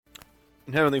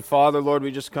Heavenly Father, Lord,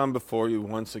 we just come before you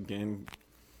once again.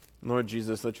 Lord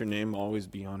Jesus, let your name always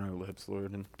be on our lips,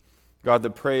 Lord. And God,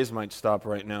 the praise might stop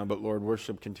right now, but Lord,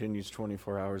 worship continues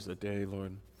 24 hours a day,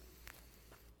 Lord.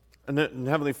 And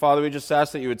Heavenly Father, we just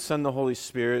ask that you would send the Holy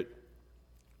Spirit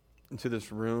into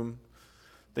this room,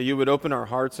 that you would open our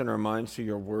hearts and our minds to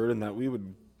your word, and that we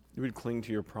would cling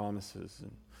to your promises.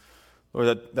 And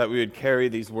Lord, that we would carry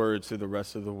these words through the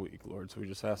rest of the week, Lord. So we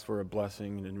just ask for a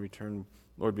blessing, and in return,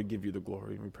 Lord, we give you the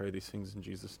glory. We pray these things in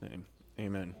Jesus' name.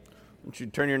 Amen. Won't you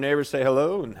turn your neighbor, say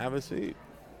hello, and have a seat.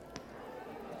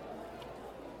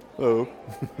 Hello.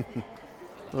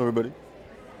 Hello, everybody.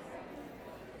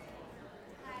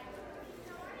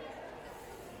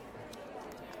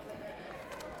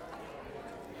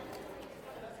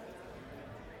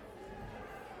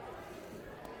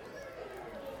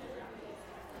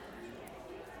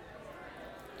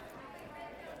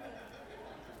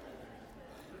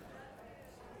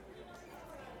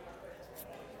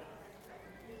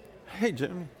 Hey,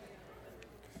 Jim.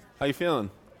 How you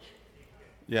feeling?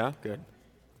 Yeah? Good.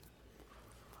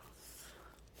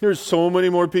 There's so many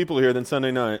more people here than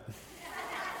Sunday night.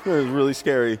 It was really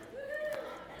scary.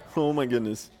 Oh, my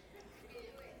goodness.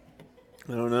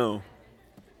 I don't know.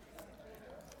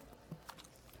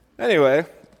 Anyway.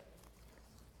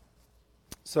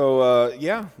 So,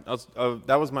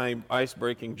 that was my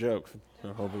ice-breaking joke. I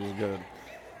hope it was good.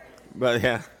 But,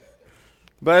 yeah.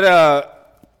 But,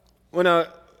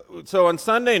 So on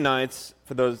Sunday nights,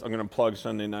 for those, I'm going to plug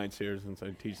Sunday nights here since I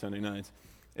teach Sunday nights.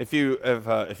 If you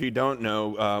don't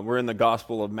know, we're in the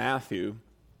Gospel of Matthew,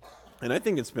 and I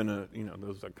think it's been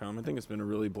those that come, I think it's been a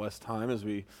really blessed time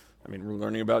we're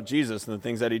learning about Jesus and the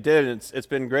things that he did, and it's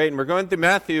been great. And we're going through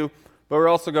Matthew, but we're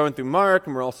also going through Mark,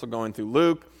 and we're also going through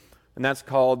Luke, and that's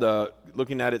called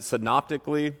looking at it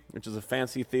synoptically, which is a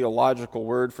fancy theological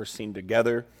word for seen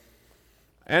together.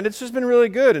 And it's just been really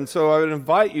good, and so I would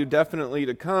invite you definitely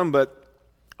to come, but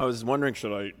I was wondering,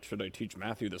 should I teach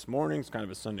Matthew this morning? It's kind of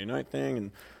a Sunday night thing,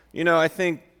 and, I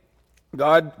think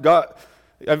God,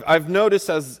 I've noticed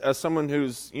as someone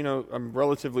who's, I'm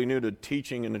relatively new to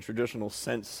teaching in a traditional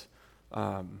sense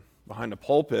behind a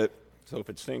pulpit, so if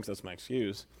it stinks, that's my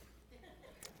excuse.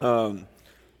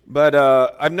 But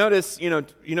I've noticed,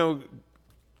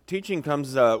 teaching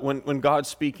comes when God's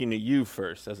speaking to you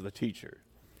first as the teacher.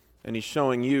 And he's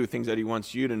showing you things that he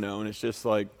wants you to know, and it's just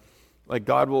like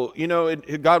God will,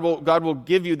 God will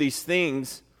give you these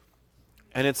things,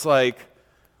 and it's like,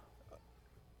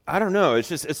 I don't know, it's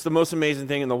the most amazing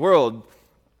thing in the world.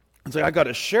 It's like I got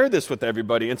to share this with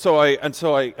everybody, and so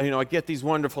I get these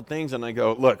wonderful things, and I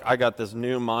go, look, I got this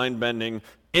new mind-bending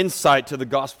insight to the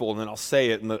gospel, and then I'll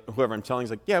say it, and whoever I'm telling is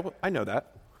like, yeah, well, I know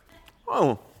that.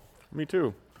 Oh, me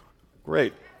too.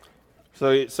 Great.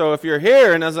 So if you're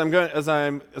here, and as I'm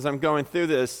going through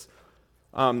this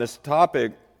this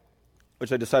topic,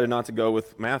 which I decided not to go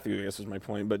with Matthew, I guess is my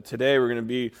point, but today we're going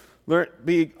to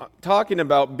be talking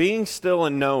about being still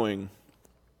and knowing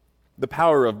the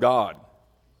power of God.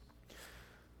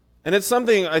 And it's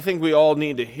something I think we all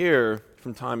need to hear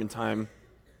from time to time,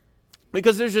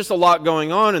 because there's just a lot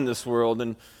going on in this world,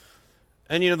 and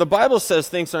the Bible says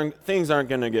things aren't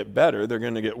going to get better; they're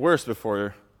going to get worse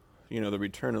before the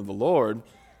return of the Lord.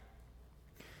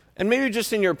 And maybe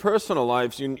just in your personal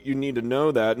lives, you need to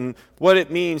know that, and what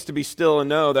it means to be still and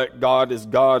know that God is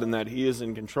God and that he is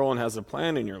in control and has a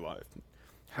plan in your life.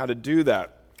 How to do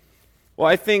that. Well,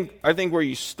 I think where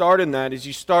you start in that is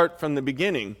you start from the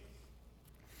beginning.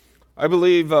 I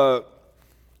believe in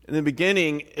the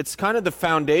beginning, it's kind of the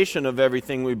foundation of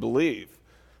everything we believe.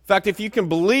 In fact, if you can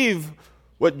believe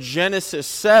what Genesis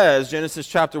says, Genesis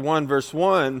chapter 1, verse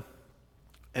 1,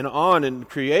 and on in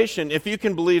creation, if you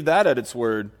can believe that at its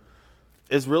word,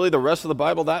 is really the rest of the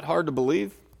Bible that hard to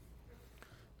believe?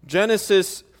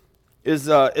 Genesis is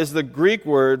the Greek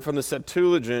word from the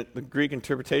Septuagint, the Greek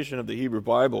interpretation of the Hebrew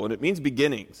Bible, and it means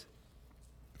beginnings.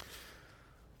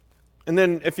 And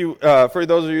then if you, for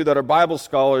those of you that are Bible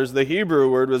scholars, the Hebrew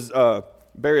word was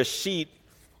bereshit,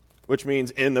 which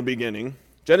means in the beginning.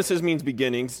 Genesis means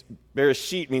beginnings.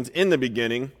 Bereshit means in the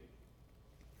beginning.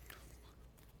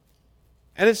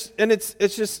 And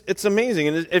it's amazing.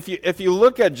 And if you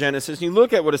look at Genesis, and you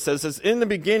look at what it says, in the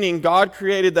beginning, God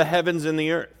created the heavens and the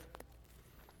earth.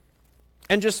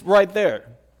 And just right there,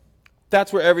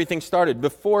 that's where everything started.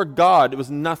 Before God, it was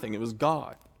nothing. It was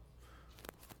God.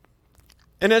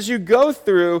 And as you go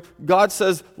through, God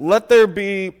says, let there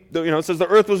be, it says the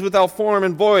earth was without form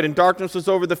and void, and darkness was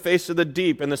over the face of the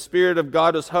deep, and the Spirit of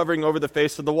God was hovering over the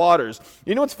face of the waters.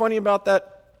 You know what's funny about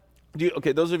that?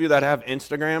 Those of you that have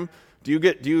Instagram, do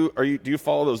you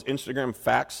follow those Instagram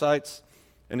fact sites?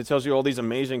 and it tells you all these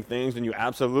amazing things, and you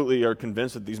absolutely are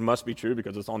convinced that these must be true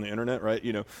because it's on the internet, right?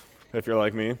 If you're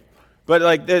like me. But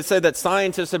like they said that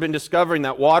scientists have been discovering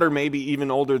that water may be even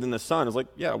older than the sun. It's like,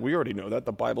 yeah, we already know that.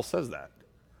 The Bible says that,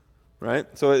 right?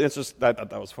 So it's just, I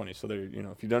thought that was funny. So there,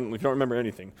 if you don't remember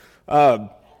anything. But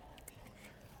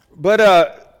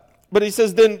he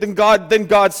says, then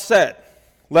God said,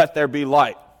 let there be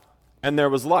light. And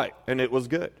there was light, and it was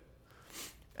good.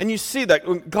 And you see that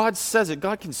when God says it,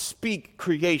 God can speak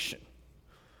creation.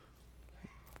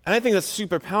 And I think that's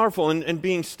super powerful, and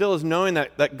being still is knowing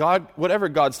that God, whatever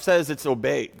God says, it's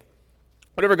obeyed.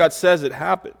 Whatever God says, it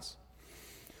happens.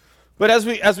 But as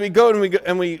we go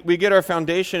and we get our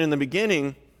foundation in the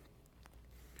beginning,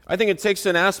 I think it takes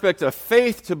an aspect of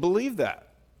faith to believe that.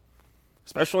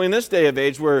 Especially in this day of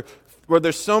age where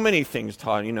there's so many things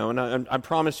taught, and I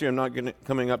promise you I'm not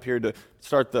coming up here to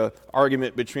start the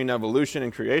argument between evolution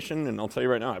and creation, and I'll tell you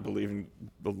right now, I believe in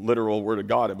the literal word of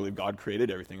God. I believe God created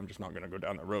everything. I'm just not going to go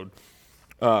down that road.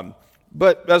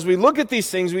 But as we look at these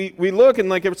things, we look, and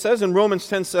like it says in Romans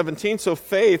 10:17, so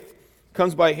faith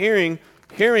comes by hearing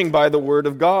by the word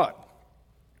of God.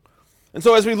 And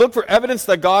so as we look for evidence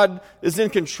that God is in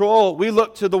control, we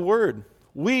look to the word.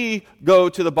 We go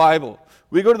to the Bible.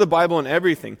 We go to the Bible in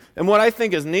everything. And what I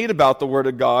think is neat about the Word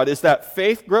of God is that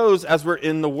faith grows as we're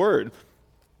in the Word.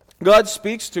 God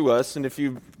speaks to us, and if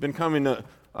you've been coming to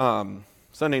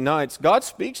Sunday nights, God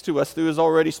speaks to us through His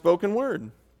already spoken Word.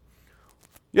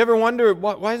 You ever wonder,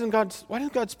 why doesn't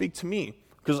God speak to me?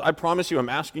 Because I promise you, I'm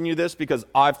asking you this because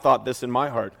I've thought this in my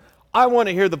heart. I want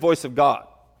to hear the voice of God,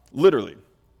 literally.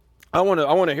 I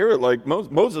want to hear it like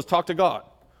Moses talked to God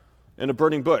in a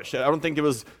burning bush. I don't think it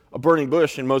was a burning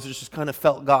bush and Moses just kind of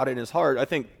felt God in his heart. I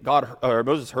think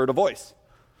Moses heard a voice.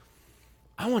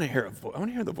 I want to hear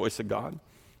the voice of God.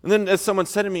 And then as someone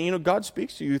said to me, God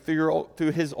speaks to you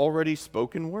through His already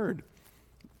spoken word.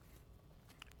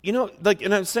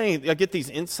 And I'm saying I get these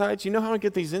insights. You know how I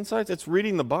get these insights? It's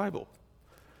reading the Bible.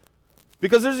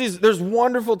 Because there's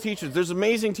wonderful teachers. There's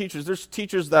amazing teachers. There's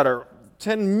teachers that are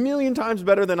 10 million times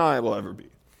better than I will ever be.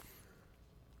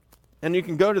 And you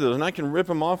can go to those, and I can rip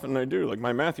them off, and I do. Like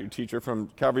my Matthew teacher from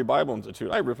Calvary Bible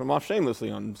Institute, I rip him off shamelessly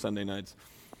on Sunday nights.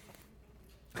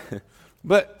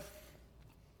 But,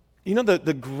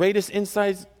 the greatest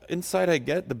insight I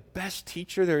get, the best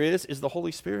teacher there is the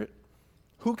Holy Spirit.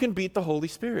 Who can beat the Holy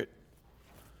Spirit?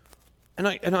 And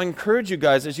I encourage you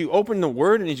guys, as you open the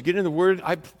Word and as you get in the Word,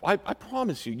 I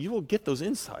promise you will get those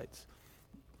insights.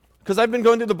 Because I've been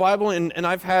going through the Bible, and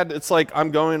it's like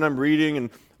I'm reading,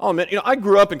 and oh man, I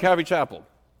grew up in Calvary Chapel.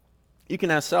 You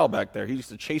can ask Sal back there. He used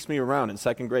to chase me around in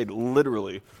second grade,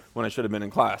 literally, when I should have been in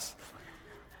class.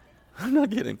 I'm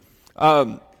not kidding.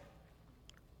 But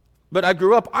I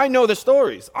grew up. I know the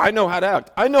stories. I know how to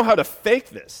act. I know how to fake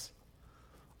this.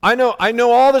 I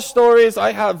know all the stories.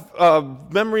 I have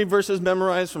memory verses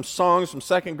memorized from songs from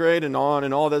second grade and on,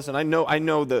 and all this. And I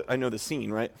know the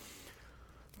scene, right?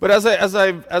 But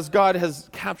as God has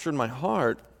captured my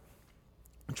heart,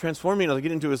 transform me, and I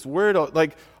get into His Word.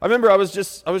 Like I remember, I was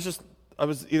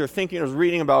either thinking or I was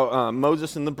reading about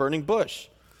Moses in the burning bush,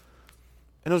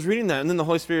 and I was reading that, and then the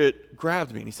Holy Spirit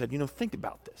grabbed me and He said, "Think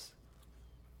about this."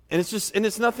 And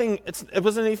it's nothing. It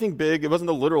wasn't anything big. It wasn't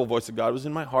the literal voice of God. It was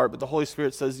in my heart. But the Holy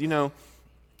Spirit says,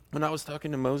 when I was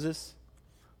talking to Moses,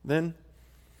 then,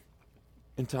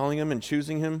 and telling him and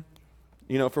choosing him,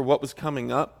 for what was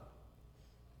coming up,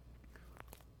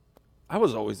 I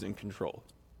was always in control.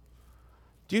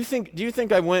 Do you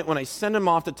think I went, when I sent him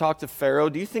off to talk to Pharaoh,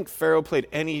 do you think Pharaoh played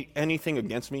anything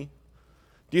against me?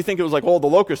 Do you think it was like, the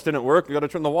locust didn't work, we got to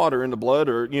turn the water into blood,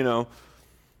 or,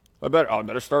 I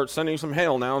better start sending some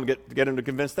hail now and get him to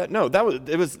convince that? No,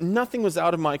 nothing was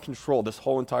out of my control this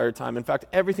whole entire time. In fact,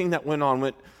 everything that went on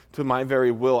went to my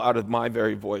very will, out of my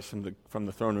very voice from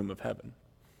the throne room of heaven.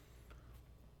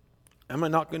 Am I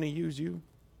not going to use you?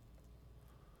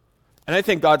 And I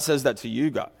think God says that to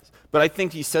you guys. But I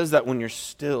think He says that when you're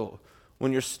still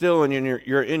and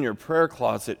you're in your prayer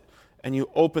closet and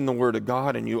you open the Word of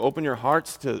God and you open your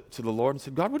hearts to the Lord and say,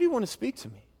 God, what do you want to speak to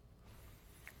me?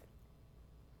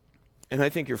 And I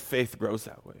think your faith grows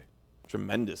that way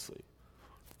tremendously.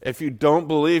 If you don't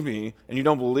believe me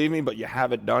but you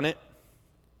haven't done it,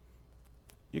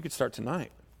 you could start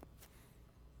tonight,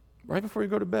 right before you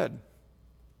go to bed.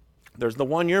 There's the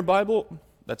 1-year Bible.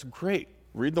 That's great.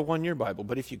 Read the 1-year Bible.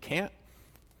 But if you can't,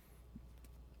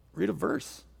 read a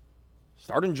verse.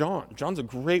 Start in John. John's a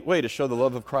great way to show the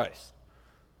love of Christ.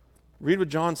 Read what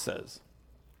John says.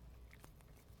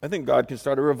 I think God can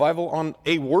start a revival on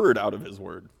a word out of His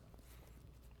Word.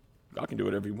 God can do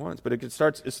whatever he wants, but it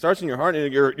starts in your heart,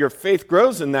 and your faith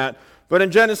grows in that. But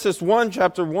in Genesis 1,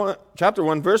 chapter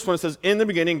 1, verse 1, it says, in the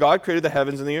beginning, God created the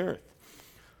heavens and the earth.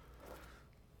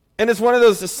 And it's one of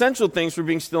those essential things for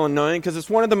being still and knowing, because it's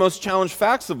one of the most challenged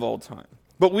facts of all time.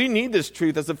 But we need this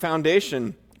truth as a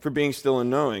foundation for being still and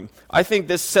knowing. I think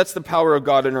this sets the power of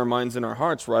God in our minds and our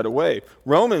hearts right away.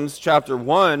 Romans chapter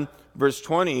 1, verse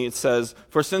 20, it says,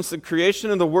 for since the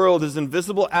creation of the world, his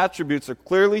invisible attributes are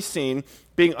clearly seen,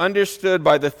 being understood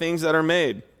by the things that are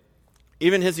made,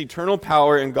 even his eternal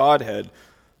power and Godhead,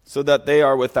 so that they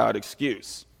are without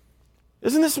excuse.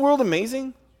 Isn't this world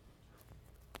amazing?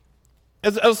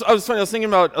 I was thinking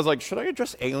about, I was like, should I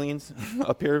address aliens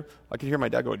up here? I could hear my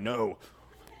dad going, no.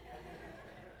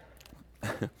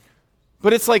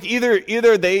 But it's like either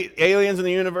they aliens in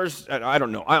the universe, I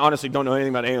don't know. I honestly don't know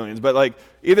anything about aliens, but like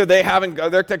either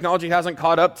their technology hasn't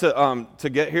caught up to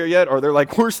get here yet, or they're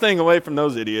like, we're staying away from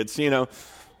those idiots,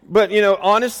 But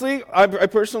honestly, I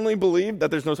personally believe that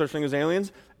there's no such thing as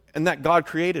aliens, and that God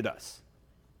created us.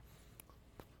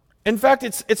 In fact,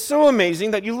 it's so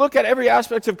amazing that you look at every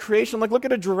aspect of creation. Like look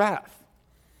at a giraffe.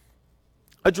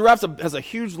 A giraffe has a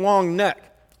huge long neck.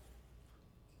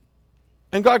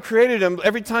 And God created him.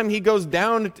 Every time he goes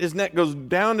down, his neck goes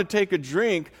down to take a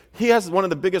drink, he has one of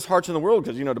the biggest hearts in the world,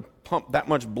 because to pump that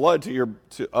much blood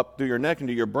up through your neck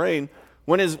into your brain.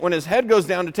 When his head goes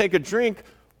down to take a drink,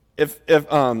 if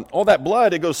all that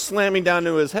blood, it goes slamming down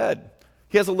to his head.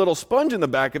 He has a little sponge in the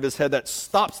back of his head that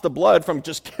stops the blood from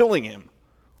just killing him.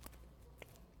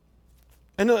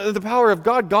 And the power of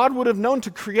God would have known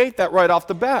to create that right off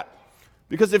the bat.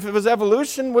 Because if it was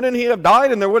evolution, wouldn't he have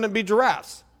died and there wouldn't be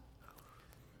giraffes?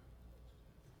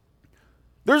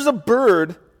 There's a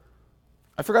bird,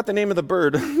 I forgot the name of the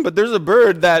bird, but there's a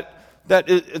bird that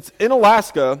it's in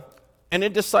Alaska, and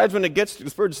it decides when it gets to,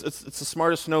 this bird, it's the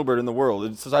smartest snowbird in the world. It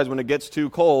decides when it gets too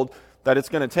cold that it's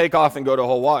going to take off and go to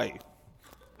Hawaii.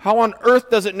 How on earth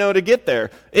does it know to get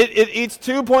there? It eats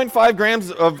 2.5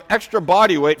 grams of extra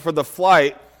body weight for the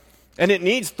flight, and it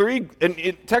needs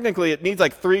technically it needs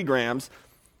like 3 grams.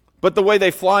 But the way they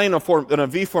fly in a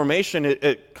V formation,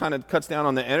 it kind of cuts down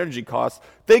on the energy costs.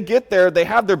 They get there, they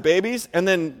have their babies, and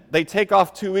then they take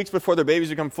off 2 weeks before their babies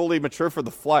become fully mature for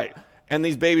the flight. And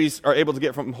these babies are able to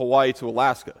get from Hawaii to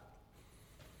Alaska.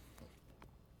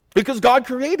 Because God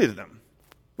created them.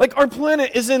 Like, our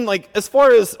planet isn't as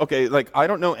far as, I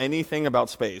don't know anything about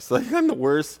space. Like, I'm the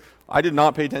worst. I did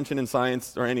not pay attention in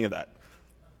science or any of that.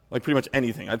 Like, pretty much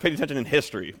anything. I paid attention in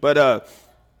history. But our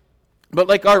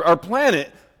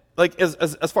planet,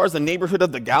 as far as the neighborhood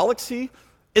of the galaxy,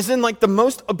 is in the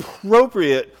most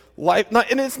appropriate life.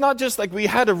 And it's not just like we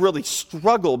had to really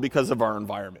struggle because of our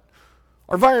environment.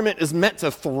 Our environment is meant to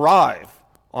thrive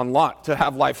to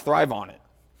have life thrive on it.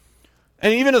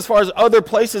 And even as far as other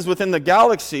places within the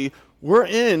galaxy, we're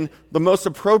in the most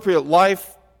appropriate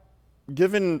life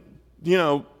given,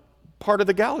 part of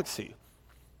the galaxy.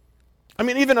 I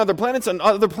mean, even other planets,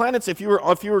 if you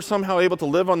were somehow able to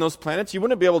live on those planets, you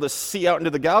wouldn't be able to see out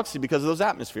into the galaxy because of those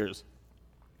atmospheres.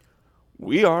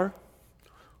 We are.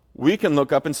 We can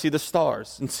look up and see the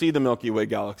stars and see the Milky Way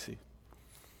galaxy.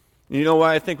 You know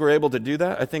why I think we're able to do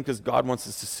that? I think because God wants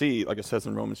us to see, like it says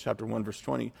in Romans chapter 1, verse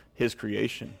 20, his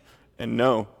creation, and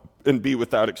know and be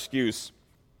without excuse.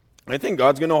 I think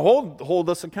God's going to hold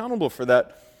us accountable for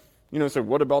that. So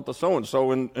what about the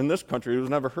so-and-so in this country who's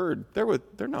never heard? They're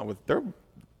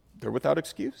without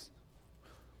excuse.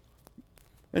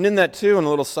 And in that too, on a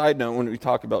little side note, when we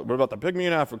talk about, what about the pygmy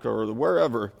in Africa or the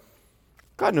wherever,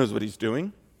 God knows what he's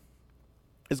doing.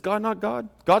 Is God not God?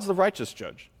 God's the righteous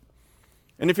judge.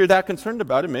 And if you're that concerned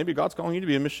about it, maybe God's calling you to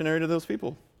be a missionary to those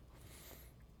people.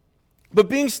 But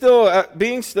being still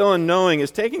and knowing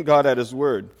is taking God at his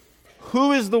word.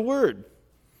 Who is the word?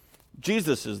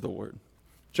 Jesus is the word.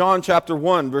 John chapter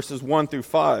 1, verses 1 through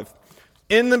 5.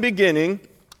 In the beginning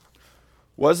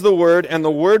was the Word, and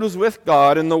the Word was with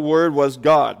God, and the Word was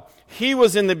God. He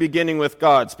was in the beginning with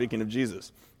God, speaking of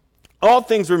Jesus. All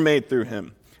things were made through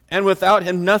him, and without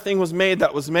him nothing was made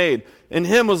that was made. In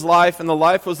him was life, and the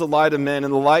life was the light of men,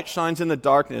 and the light shines in the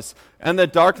darkness, and the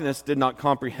darkness did not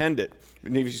comprehend it.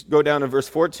 And if you go down to verse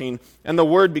 14, and the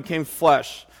Word became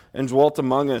flesh and dwelt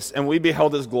among us, and we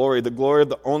beheld his glory, the glory of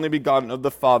the only begotten of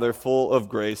the Father, full of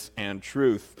grace and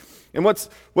truth. And what's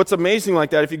amazing like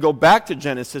that, if you go back to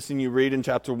Genesis and you read in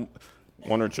chapter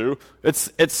 1 or 2,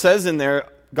 it says in there,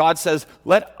 God says,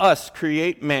 let us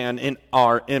create man in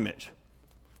our image.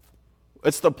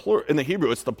 It's the plural. In the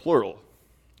Hebrew, it's the plural.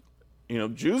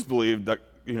 Jews believe that,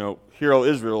 hear, O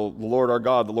Israel, the Lord our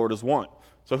God, the Lord is one.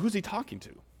 So who's he talking to?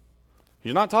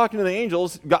 He's not talking to the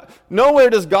angels. Nowhere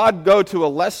does God go to a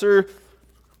lesser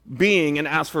being and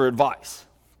ask for advice.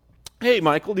 Hey,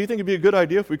 Michael, do you think it'd be a good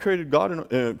idea if we created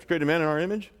created man in our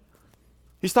image?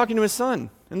 He's talking to his Son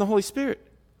and the Holy Spirit.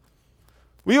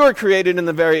 We were created in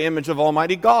the very image of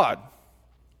Almighty God.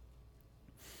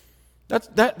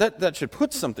 That should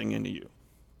put something into you.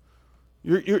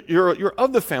 You're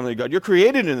of the family of God. You're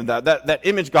created into that. That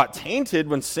image got tainted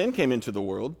when sin came into the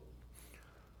world.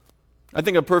 I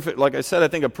think a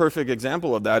perfect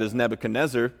example of that is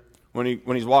Nebuchadnezzar when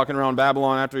he's walking around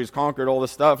Babylon after he's conquered all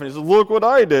this stuff, and he says, "Look what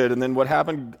I did." And then what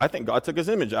happened? I think God took his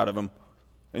image out of him,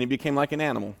 and he became like an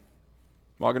animal,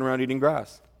 walking around eating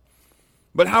grass.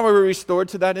 But how are we restored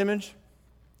to that image?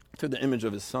 To the image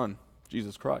of his Son,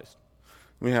 Jesus Christ.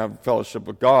 We have fellowship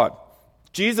with God.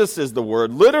 Jesus is the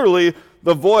Word, literally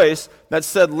the voice that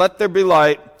said, "Let there be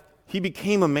light." He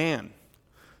became a man.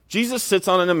 Jesus sits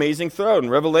on an amazing throne.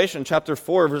 Revelation chapter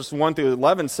 4, verse 1 through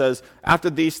 11 says, "After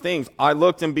these things I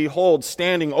looked, and behold,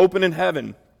 standing open in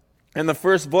heaven. And the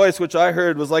first voice which I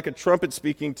heard was like a trumpet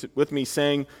speaking with me,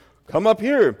 saying, 'Come up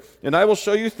here, and I will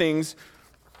show you things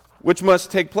which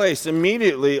must take place.'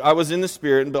 Immediately I was in the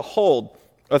Spirit, and behold,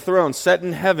 a throne set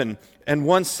in heaven, and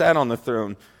one sat on the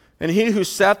throne. And he who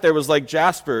sat there was like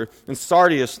jasper and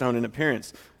sardius stone in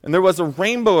appearance. And there was a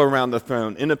rainbow around the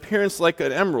throne, in appearance like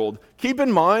an emerald." Keep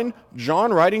in mind,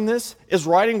 John writing this is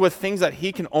writing with things that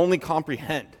he can only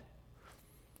comprehend.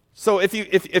 So if you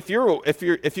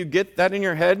get that in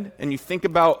your head and you think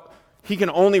about he can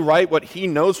only write what he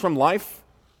knows from life,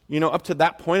 up to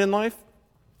that point in life,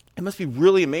 it must be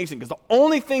really amazing, because the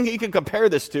only thing he can compare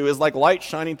this to is like light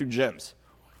shining through gems.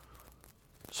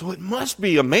 So it must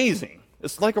be amazing.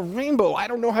 It's like a rainbow. I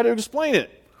don't know how to explain it.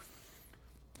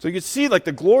 So you can see like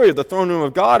the glory of the throne room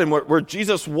of God, and where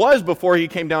Jesus was before he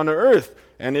came down to earth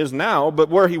and is now, but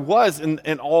where he was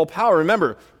in all power.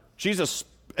 Remember,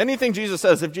 anything Jesus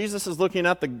says, if Jesus is looking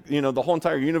at the whole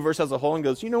entire universe as a whole and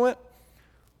goes, "You know what?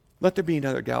 Let there be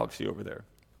another galaxy over there."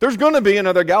 There's going to be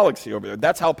another galaxy over there.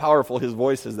 That's how powerful his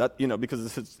voice is,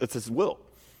 because it's his will.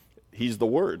 He's the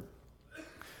Word.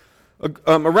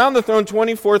 Around the throne,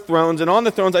 24 thrones, and on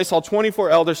the thrones I saw 24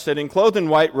 elders sitting, clothed in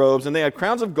white robes, and they had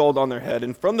crowns of gold on their head,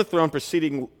 and from the throne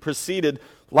proceeded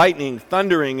lightning,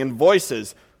 thundering, and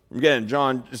voices. Again,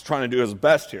 John is trying to do his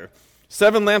best here.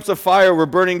 7 lamps of fire were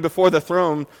burning before the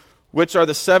throne, which are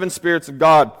the 7 spirits of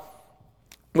God.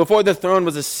 Before the throne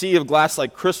was a sea of glass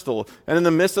like crystal, and in the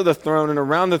midst of the throne and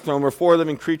around the throne were 4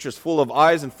 living creatures full of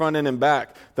eyes in front and in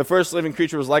back. The first living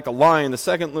creature was like a lion, the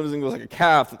second living was like a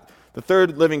calf, the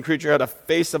third living creature had a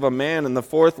face of a man, and the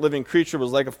fourth living creature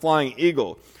was like a flying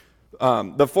eagle.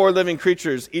 The 4 living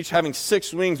creatures, each having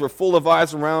 6 wings, were full of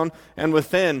eyes around and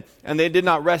within, and they did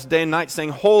not rest day and night,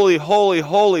 saying, "Holy, holy,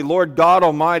 holy, Lord God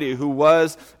Almighty, who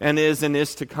was and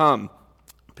is to come."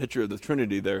 Picture of the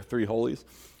Trinity there, 3 holies.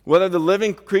 Whether the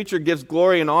living creature gives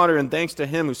glory and honor and thanks to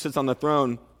him who sits on the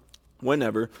throne,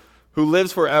 whenever, who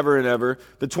lives forever and ever.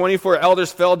 The 24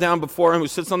 elders fell down before him who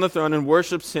sits on the throne and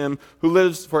worships him who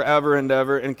lives forever and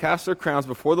ever, and cast their crowns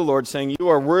before the Lord, saying, "You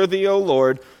are worthy, O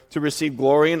Lord, to receive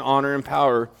glory and honor and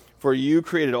power, for you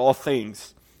created all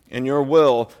things. In your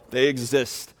will they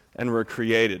exist and were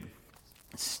created."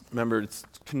 Remember, it's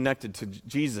connected to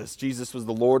Jesus. Jesus is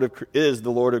the Lord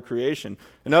of creation.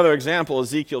 Another example,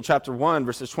 Ezekiel chapter 1,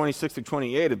 verses 26 through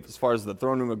 28, as far as the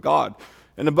throne room of God.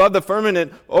 "And above the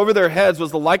firmament, over their heads,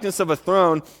 was the likeness of a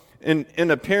throne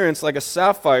in appearance like a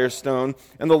sapphire stone,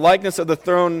 and the likeness of the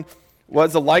throne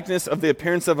was the likeness of the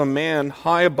appearance of a man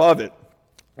high above it.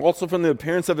 Also from the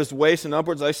appearance of his waist and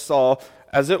upwards I saw,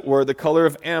 as it were, the color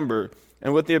of amber,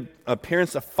 and with the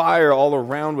appearance of fire all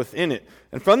around within it.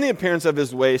 And from the appearance of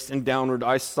his waist and downward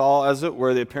I saw, as it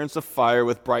were, the appearance of fire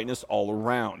with brightness all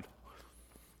around."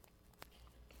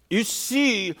 You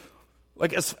see,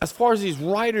 like as far as these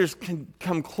writers can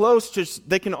come close to,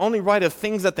 they can only write of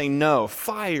things that they know.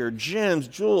 Fire, gems,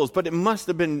 jewels, but it must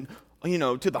have been,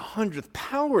 to the 100th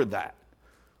power that,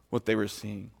 what they were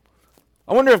seeing.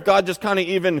 I wonder if God just kind of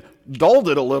even dulled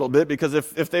it a little bit, because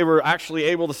if they were actually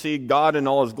able to see God in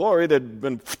all his glory, they'd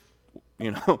been,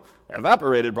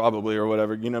 evaporated probably or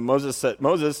whatever.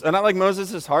 Moses, and I like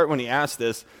Moses' heart when he asked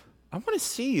this, "I want to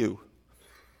see you."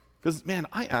 Because, man,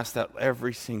 I ask that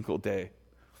every single day.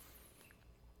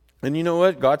 And you know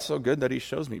what? God's so good that he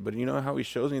shows me. But you know how he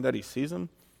shows me that he sees them?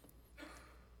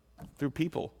 Through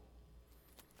people.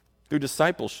 Through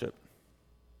discipleship.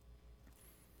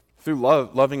 Through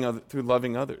loving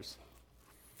others.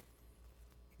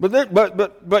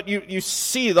 But you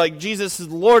see, like, Jesus is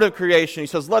the Lord of creation. He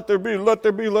says, let there be, let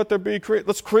there be, let there be.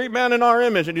 Let's create man in our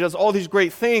image. And he does all these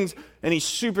great things, and he's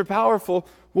super powerful.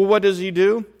 Well, what does he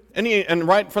do? And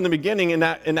right from the beginning,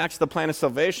 enacts the plan of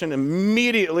salvation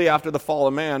immediately after the fall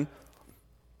of man.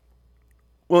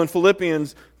 Well, in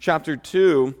Philippians chapter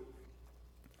 2,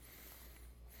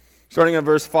 starting at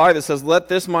verse 5, it says, "Let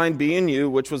this mind be in you,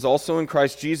 which was also in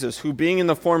Christ Jesus, who being in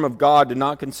the form of God did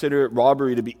not consider it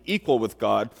robbery to be equal with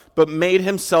God, but made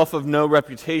himself of no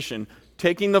reputation,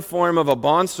 taking the form of a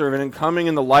bondservant and coming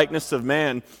in the likeness of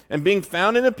man. And being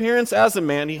found in appearance as a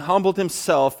man, he humbled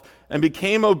himself and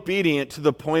became obedient to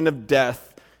the point of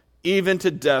death, even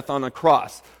to death on a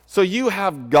cross." So you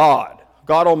have God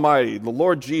Almighty, the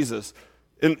Lord Jesus,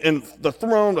 in the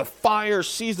throne of fire,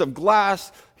 seas of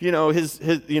glass. You know,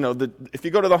 if you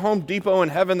go to the Home Depot in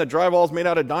heaven, the drywall's made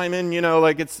out of diamond. You know,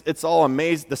 like it's all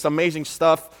amazing. This amazing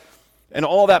stuff, and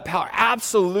all that power,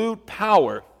 absolute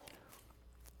power.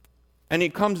 And he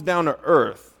comes down to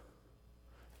earth,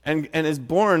 and is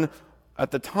born at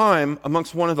the time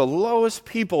amongst one of the lowest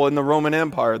people in the Roman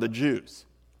Empire, the Jews,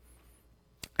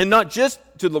 and not just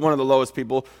to one of the lowest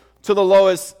people, to the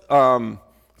lowest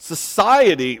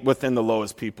society within the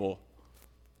lowest people.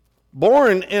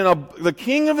 Born in the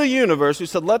king of the universe who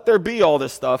said, "Let there be all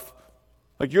this stuff."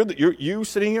 Like you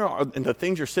sitting here, and the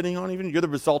things you're sitting on, even, you're the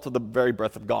result of the very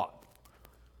breath of God.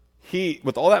 He,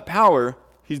 with all that power,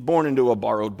 he's born into a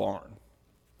borrowed barn.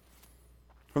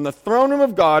 From the throne room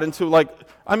of God into, look,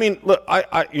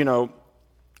 I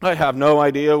have no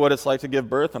idea what it's like to give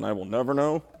birth, and I will never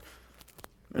know.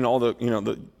 And all the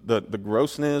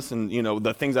grossness and,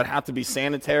 the things that have to be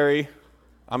sanitary.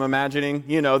 I'm imagining,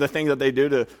 the things that they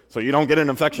do so you don't get an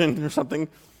infection or something.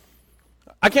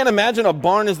 I can't imagine a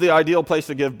barn is the ideal place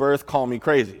to give birth. Call me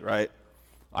crazy, right?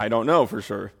 I don't know for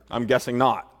sure. I'm guessing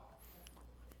not.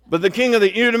 But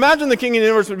you'd imagine the king of the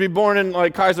universe would be born in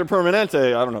like Kaiser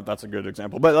Permanente. I don't know if that's a good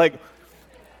example, but he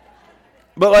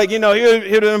would have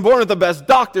been born with the best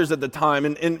doctors at the time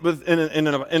and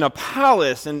in a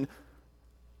palace. And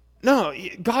no,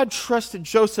 God trusted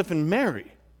Joseph and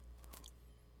Mary.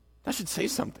 That should say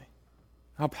something.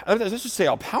 That should say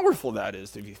how powerful that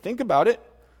is. If you think about it,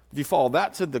 if you follow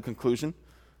that to the conclusion,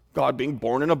 God being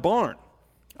born in a barn.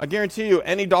 I guarantee you,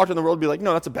 any doctor in the world would be like,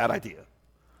 no, that's a bad idea.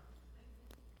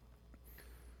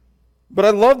 But I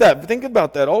love that. Think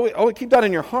about that. Always keep that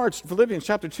in your hearts. Philippians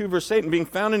chapter 2, verse 8, "And being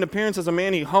found in appearance as a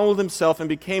man, he humbled himself and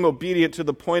became obedient to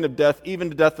the point of death, even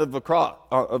to death of the cross,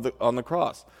 on the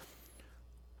cross."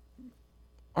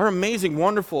 Our amazing,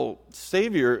 wonderful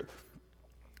Savior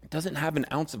doesn't have an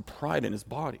ounce of pride in his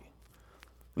body.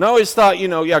 And I always thought,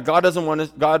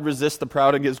 God resists the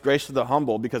proud and gives grace to the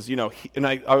humble because, and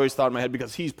I always thought in my head,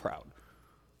 because he's proud.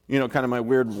 Kind of my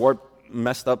weird, warped,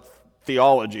 messed up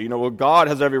theology. God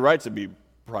has every right to be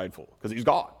prideful because he's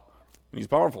God. And he's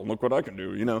powerful. Look what I can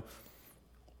do,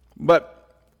 But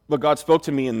God spoke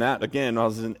to me in that. Again, I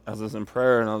was in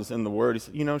prayer and I was in the Word. He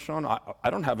said, Sean, I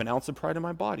don't have an ounce of pride in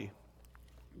my body.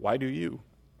 Why do you?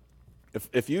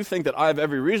 If you think that I have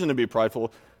every reason to be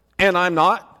prideful, and I'm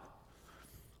not,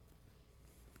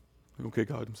 okay,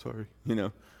 God, I'm sorry,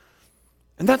 And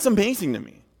that's amazing to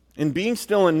me. In being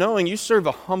still and knowing you serve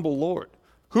a humble Lord,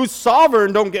 who's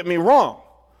sovereign, don't get me wrong,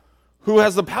 who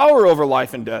has the power over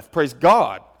life and death, praise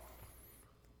God,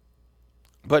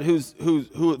 but who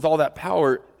with all that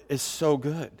power is so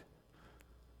good.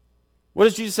 What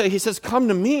does Jesus say? He says, "Come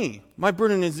to me, my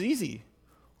burden is easy."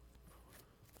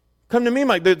 Come to me,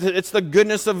 Mike. It's the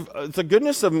goodness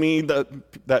of me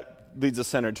that leads a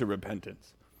sinner to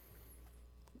repentance.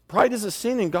 Pride is a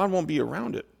sin, and God won't be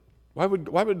around it. Why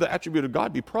would the attribute of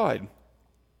God be pride?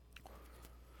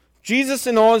 Jesus,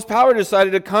 in all his power,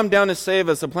 decided to come down to save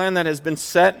us, a plan that has been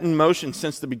set in motion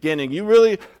since the beginning.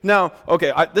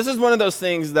 This is one of those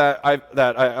things that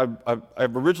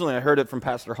I've originally heard it from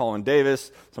Pastor Holland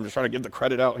Davis, so I'm just trying to give the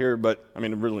credit out here, but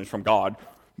originally it's from God.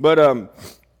 But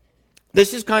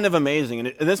this is kind of amazing,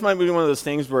 and this might be one of those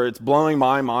things where it's blowing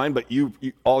my mind, but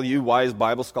all you wise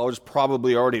Bible scholars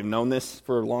probably already have known this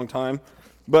for a long time.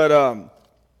 But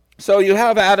so you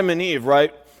have Adam and Eve,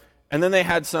 right? And then they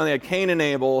had Cain and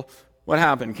Abel. What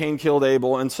happened? Cain killed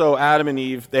Abel, and so Adam and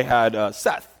Eve, they had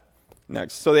Seth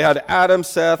next. So they had Adam,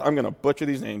 Seth, I'm going to butcher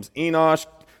these names, Enosh,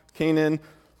 Canaan,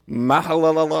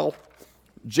 Mahalalel,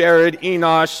 Jared,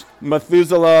 Enosh,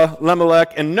 Methuselah,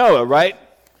 Lemelech, and Noah, right?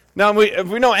 Now, if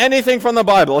we know anything from the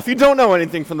Bible, if you don't know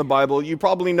anything from the Bible, you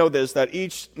probably know this, that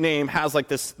each name has like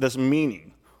this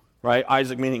meaning, right?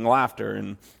 Isaac meaning laughter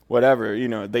and whatever,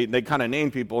 they kind of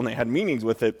named people and they had meanings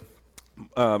with it.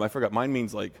 I forgot, mine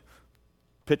means like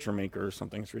picture maker or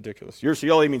something. It's ridiculous. Yours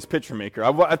means picture maker.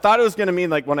 I thought it was going to mean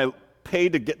like when I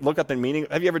paid to look up the meaning.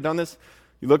 Have you ever done this?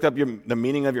 You look up the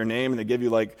meaning of your name and they give you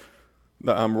like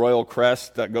the royal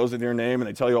crest that goes with your name and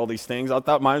they tell you all these things. I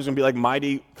thought mine was going to be like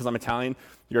mighty, because I'm Italian,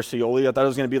 Ursioli. I thought it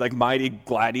was going to be like mighty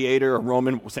gladiator or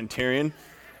Roman centurion.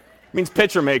 It means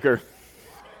picture maker.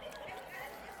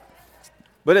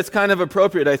 But it's kind of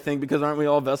appropriate, I think, because aren't we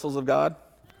all vessels of God?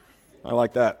 I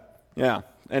like that. Yeah.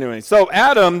 Anyway, so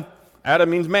Adam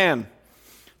means man.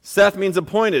 Seth means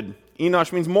appointed.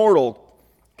 Enosh means mortal.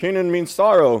 Canaan means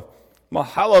sorrow.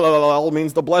 Mahalalel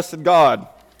means the blessed God.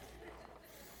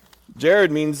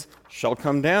 Jared means shall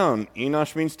come down.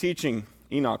 Enosh means teaching.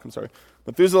 Enoch, I'm sorry.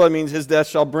 Methuselah means his death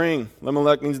shall bring.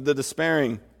 Elimelech means the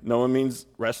despairing. Noah means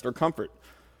rest or comfort.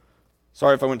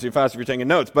 Sorry if I went too fast if you're taking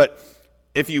notes, but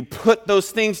if you put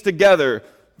those things together,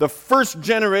 the first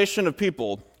generation of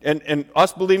people, and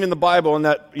us believing the Bible and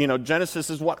that, Genesis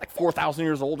is like 4,000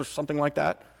 years old or something like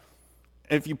that.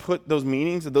 And if you put those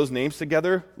meanings of those names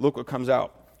together, look what comes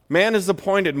out. Man is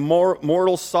appointed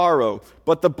mortal sorrow,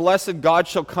 but the blessed God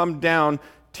shall come down,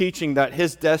 teaching that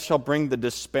his death shall bring the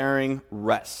despairing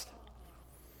rest.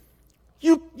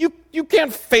 You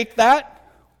can't fake that.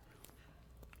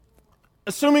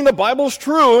 Assuming the Bible's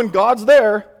true and God's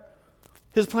there,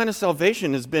 his plan of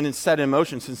salvation has been set in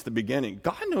motion since the beginning.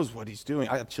 God knows what he's doing.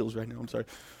 I have chills right now, I'm sorry.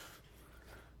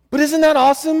 But isn't that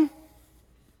awesome?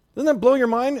 Doesn't that blow your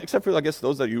mind? Except for, I guess,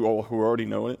 those that you all who already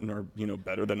know it and are,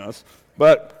 better than us.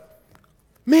 But,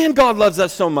 man, God loves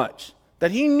us so much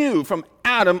that he knew from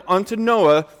Adam unto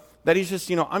Noah that he's just,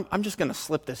 I'm just going to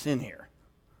slip this in here.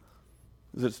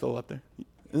 Is it still up there?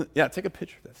 Yeah, take a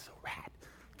picture. That's so rad.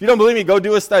 If you don't believe me, go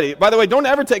do a study. By the way, don't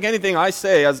ever take anything I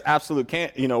say as absolute.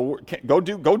 Go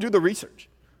do the research.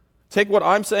 Take what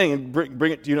I'm saying and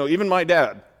bring it. Even my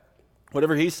dad,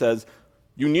 whatever he says,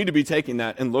 you need to be taking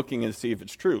that and looking and see if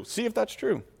it's true. See if that's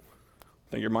true.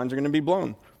 Then your minds are going to be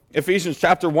blown. Ephesians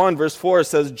chapter 1, verse 4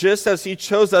 says, just as he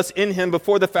chose us in him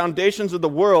before the foundations of the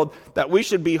world, that we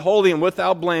should be holy and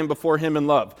without blame before him in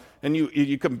love. And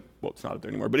you can, well, it's not up there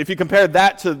anymore, but if you compare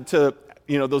that to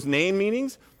those name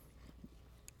meanings,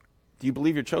 do you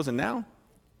believe you're chosen now?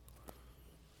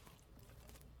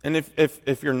 And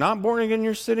if you're not born again,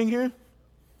 you're sitting here,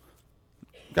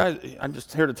 guys, I'm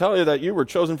just here to tell you that you were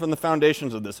chosen from the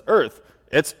foundations of this earth.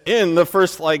 It's in the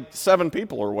first 7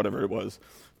 people or whatever it was.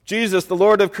 Jesus, the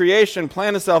Lord of creation,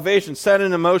 plan of salvation, set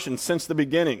in motion since the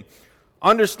beginning.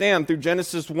 Understand through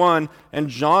Genesis 1 and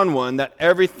John 1 that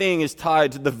everything is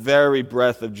tied to the very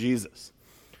breath of Jesus.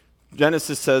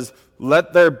 Genesis says,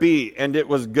 let there be, and it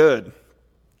was good.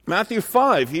 Matthew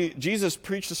 5, Jesus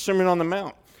preached the Sermon on the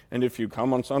Mount. And if you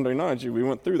come on Sunday nights, we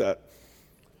went through that.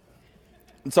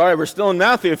 Sorry, we're still in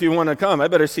Matthew if you want to come. I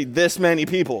better see this many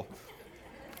people.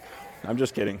 I'm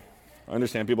just kidding. I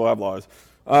understand people have laws.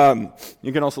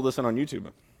 You can also listen on YouTube.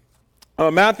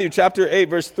 Matthew chapter 8,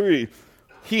 verse 3.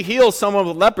 He heals someone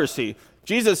with leprosy.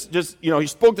 Jesus just, he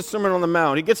spoke the Sermon on the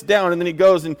Mount. He gets down and then he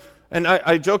goes and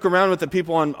I joke around with the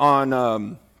people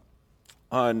on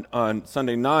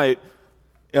Sunday night.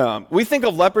 We think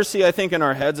of leprosy, I think, in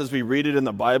our heads as we read it in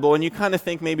the Bible, and you kind of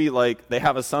think maybe they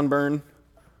have a sunburn,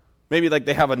 maybe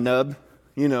they have a nub,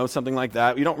 something like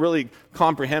that. You don't really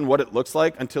comprehend what it looks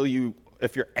like until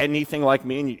if you're anything like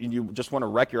me and you just want to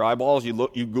wreck your eyeballs, you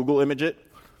Google image it,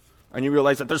 and you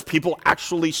realize that there's people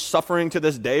actually suffering to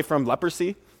this day from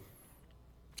leprosy.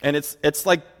 And it's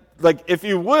like if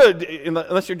you would,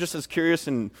 unless you're just as curious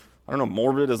and,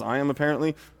 morbid as I am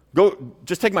apparently,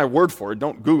 just take my word for it.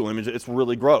 Don't Google image it. It's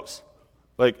really gross.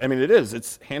 It is.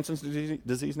 It's Hansen's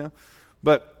disease now.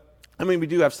 But, we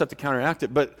do have stuff to counteract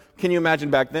it. But can you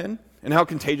imagine back then and how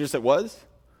contagious it was?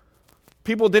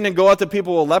 People didn't go out to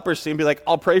people with leprosy and be like,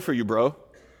 I'll pray for you, bro.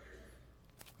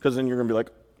 Because then you're going to be like,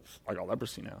 I got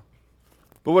leprosy now.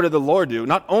 But what did the Lord do?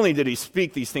 Not only did he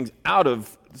speak these things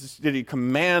did he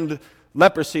command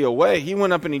leprosy away, he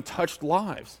went up and he touched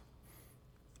lives.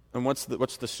 And what's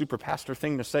the super pastor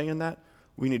thing to say in that?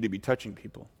 We need to be touching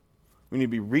people. We need to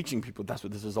be reaching people. That's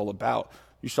what this is all about.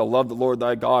 You shall love the Lord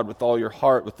thy God with all your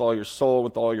heart, with all your soul,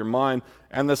 with all your mind.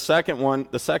 And the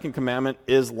second commandment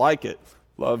is like it.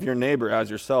 Love your neighbor as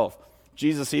yourself.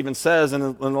 Jesus even says in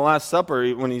the Last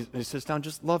Supper, when he sits down,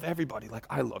 just love everybody like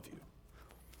I love you.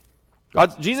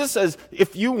 Jesus says,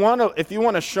 if you want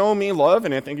to show me love,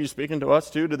 and I think he's speaking to us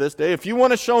too to this day, if you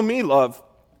want to show me love,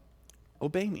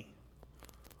 obey me.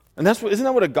 And isn't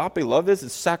that what agape love is?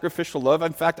 It's sacrificial love.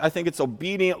 In fact, I think it's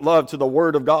obedient love to the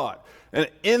Word of God. And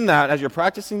in that, as you're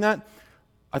practicing that,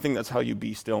 I think that's how you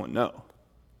be still and know.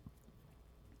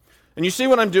 And you see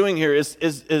what I'm doing here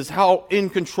is how in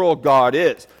control God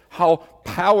is. How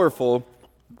powerful,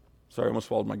 sorry, I almost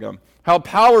swallowed my gum. How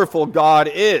powerful God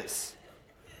is.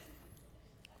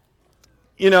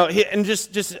 And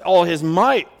just all his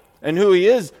might and who he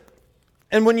is.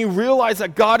 And when you realize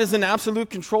that God is in absolute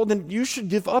control, then you should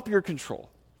give up your control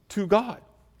to God.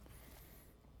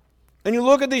 And you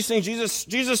look at these things,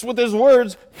 Jesus with his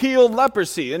words healed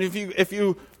leprosy. And if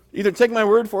you Either take my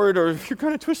word for it, or if you're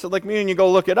kind of twisted like me and you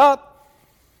go look it up,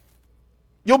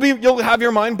 you'll have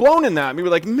your mind blown in that. And you'll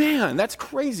be like, man, that's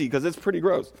crazy, because it's pretty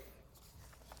gross.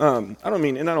 I don't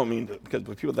mean to, because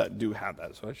people that do have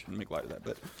that, so I shouldn't make light of that.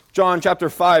 But John chapter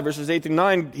 5, verses 8 through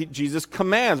 9, Jesus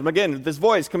commands, again, this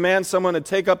voice commands someone to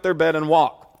take up their bed and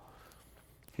walk.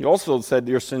 He also said,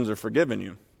 your sins are forgiven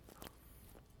you.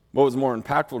 What was more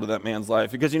impactful to that man's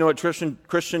life? Because you know what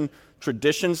Christian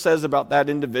tradition says about that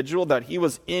individual? That he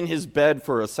was in his bed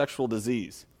for a sexual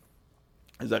disease.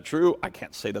 Is that true? I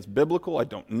can't say that's biblical. I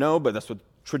don't know, but that's what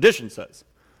tradition says.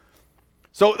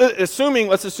 So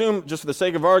let's assume, just for the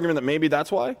sake of argument, that maybe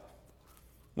that's why.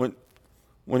 When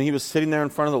he was sitting there in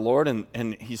front of the Lord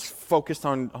and he's focused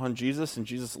on Jesus, and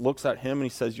Jesus looks at him and he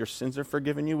says, your sins are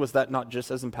forgiven you, was that not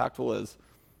just as impactful as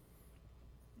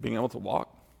being able to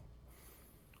walk?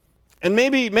 And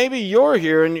maybe you're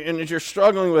here and you're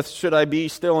struggling with, should I be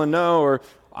still and no, or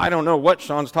I don't know what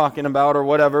Sean's talking about or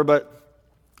whatever, but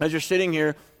as you're sitting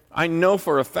here, I know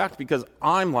for a fact, because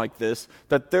I'm like this,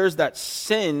 that there's that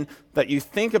sin that you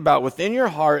think about within your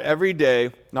heart every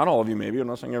day. Not all of you maybe, I'm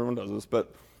not saying everyone does this,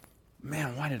 but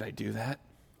man, why did I do that?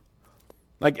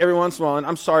 Like every once in a while, and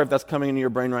I'm sorry if that's coming into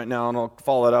your brain right now, and I'll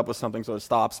follow it up with something so it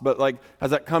stops, but like as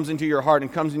that comes into your heart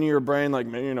and comes into your brain, like,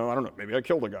 maybe, I don't know, maybe I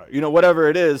killed a guy, whatever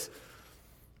it is,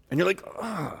 and you're like,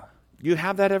 you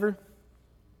have that ever?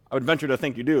 I would venture to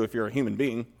think you do if you're a human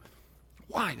being.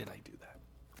 Why did I do that?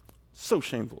 So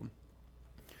shameful.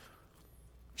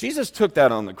 Jesus took that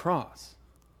on the cross.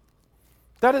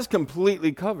 That is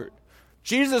completely covered.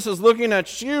 Jesus is looking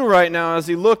at you right now as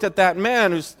he looked at that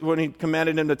man when he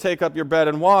commanded him to take up your bed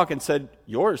and walk, and said,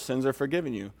 your sins are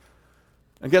forgiven you.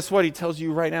 And guess what? He tells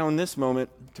you right now in this moment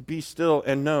to be still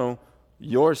and know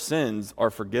your sins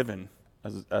are forgiven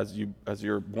as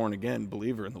you're born again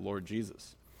believer in the Lord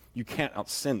Jesus. You can't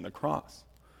out-sin the cross.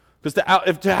 Because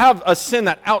to have a sin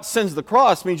that out-sins the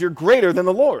cross means you're greater than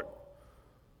the Lord.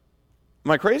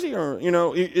 Am I crazy? Or,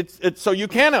 so you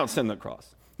can out-sin the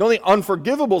cross. The only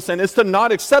unforgivable sin is to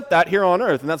not accept that here on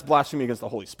earth, and that's blasphemy against the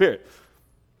Holy Spirit.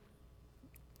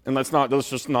 And let's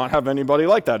just not have anybody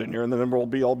like that in here, and then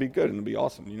we'll all be good, and it'll be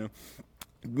awesome,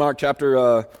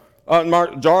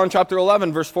 John chapter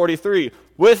 11, verse 43.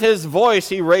 With his voice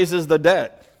he raises the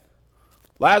dead.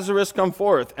 Lazarus, come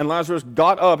forth. And Lazarus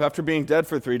got up after being dead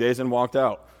for 3 days and walked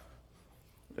out.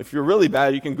 If you're really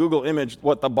bad, you can Google image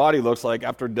what the body looks like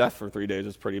after death for 3 days.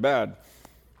 It's pretty bad.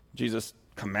 Jesus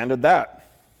commanded that.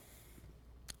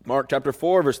 Mark chapter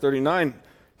 4, verse 39.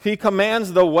 He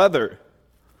commands the weather.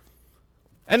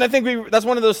 And I think that's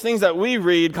one of those things that we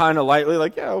read kind of lightly,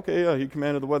 like, he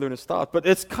commanded the weather and it stopped. But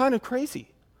it's kind of crazy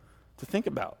to think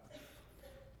about.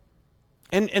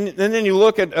 And then you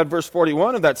look at verse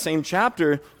 41 of that same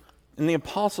chapter, and the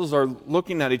apostles are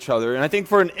looking at each other. And I think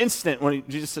for an instant, when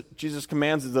Jesus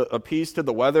commands a peace to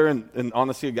the weather, and on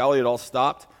the Sea of Galilee it all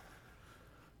stopped,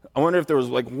 I wonder if there was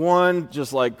one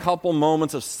couple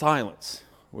moments of silence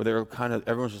where they were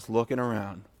everyone's just looking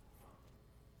around.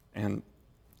 And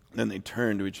then they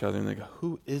turn to each other and they go,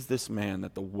 who is this man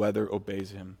that the weather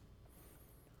obeys him?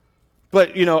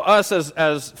 But, us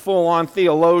as full-on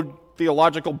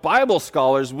theological Bible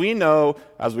scholars, we know,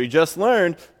 as we just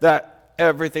learned, that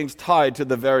everything's tied to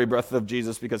the very breath of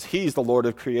Jesus, because he's the Lord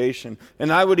of creation.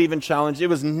 And I would even challenge, it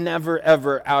was never,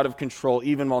 ever out of control,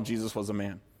 even while Jesus was a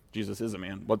man. Jesus is a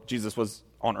man, but Jesus was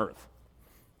on earth.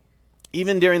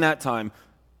 Even during that time,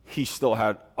 he still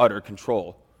had utter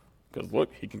control. Because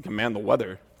look, he can command the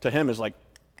weather. To him is like,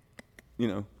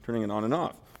 turning it on and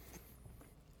off.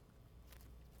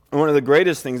 And one of the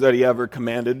greatest things that he ever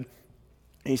commanded,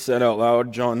 he said out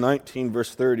loud, John 19,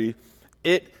 verse 30,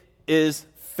 it is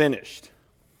finished.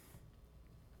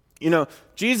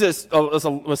 Jesus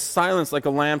was silenced like a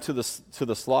lamb to the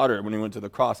slaughter when he went to the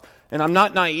cross. And I'm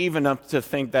not naive enough to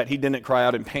think that he didn't cry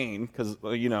out in pain, because,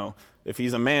 if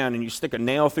he's a man and you stick a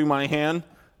nail through my hand,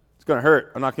 it's going to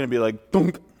hurt. I'm not going to be like,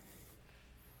 dunk.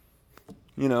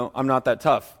 I'm not that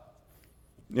tough.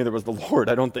 Neither was the Lord.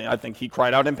 I think he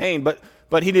cried out in pain,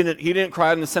 but he didn't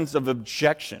cry out in the sense of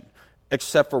objection,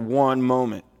 except for one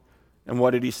moment. And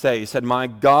what did he say? He said, my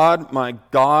God,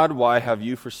 why have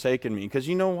you forsaken me? Because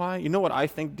you know why? You know what I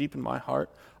think deep in my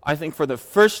heart? I think for the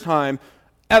first time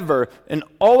ever in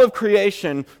all of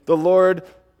creation, the Lord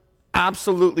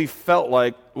absolutely felt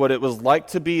like what it was like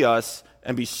to be us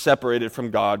and be separated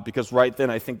from God, because right then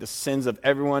I think the sins of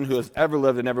everyone who has ever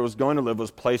lived and ever was going to live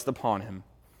was placed upon him.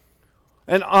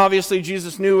 And obviously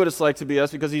Jesus knew what it's like to be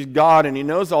us, because he's God and he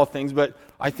knows all things, but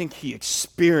I think he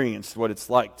experienced what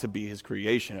it's like to be his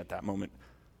creation at that moment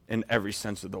in every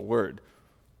sense of the word.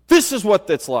 This is what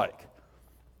it's like.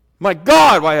 My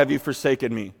God, why have you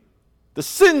forsaken me? The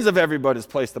sins of everybody is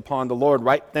placed upon the Lord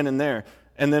right then and there.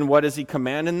 And then what does he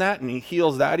command in that? And he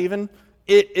heals that even.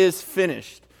 It is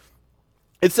finished.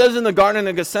 It says in the Garden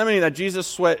of Gethsemane that Jesus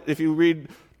sweat, if you read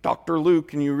Dr.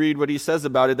 Luke and you read what he says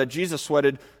about it, that Jesus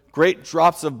sweated great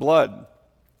drops of blood.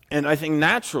 And I think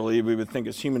naturally we would think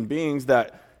as human beings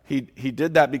that he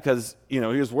did that because, he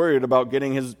was worried about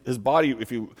getting his body,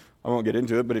 I won't get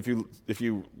into it, but if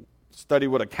you study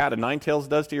what a cat of nine tails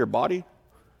does to your body,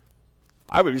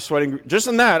 I would be sweating, just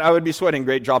in that, I would be sweating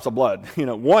great drops of blood.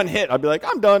 One hit, I'd be like,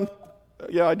 I'm done.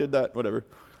 Yeah, I did that, whatever.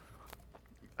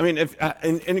 I mean,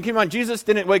 and keep in mind, Jesus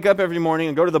didn't wake up every morning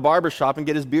and go to the barber shop and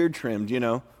get his beard trimmed,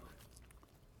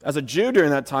 As a Jew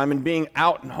during that time and being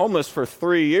out and homeless for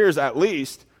 3 years at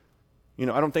least,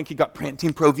 I don't think he got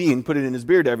Pantene Pro V and put it in his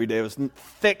beard every day. It was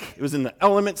thick. It was in the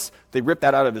elements. They ripped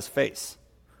that out of his face.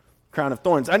 Crown of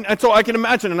thorns. And so I can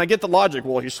imagine, and I get the logic,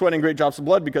 well, he's sweating great drops of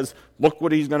blood because look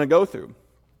what he's going to go through.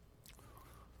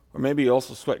 Or maybe he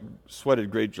also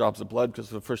sweated great drops of blood because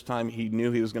for the first time he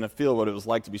knew he was going to feel what it was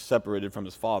like to be separated from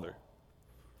his Father.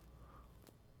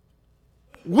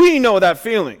 We know that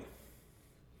feeling.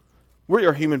 We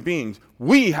are human beings.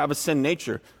 We have a sin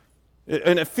nature.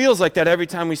 And it feels like that every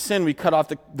time we sin, we cut off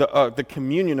the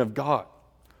communion of God.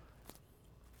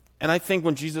 And I think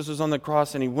when Jesus was on the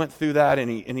cross and he went through that and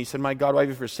he said, my God, why have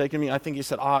you forsaken me? I think he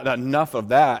said, enough of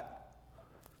that.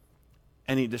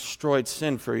 And he destroyed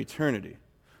sin for eternity.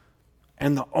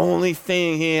 And the only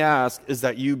thing he asked is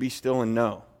that you be still and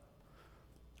know.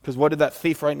 Because what did that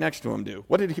thief right next to him do?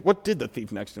 What did the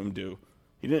thief next to him do?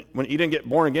 When he didn't get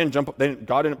born again,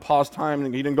 God didn't pause time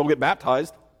and he didn't go get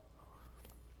baptized.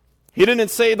 He didn't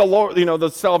say the Lord, the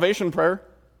salvation prayer.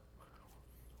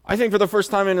 I think for the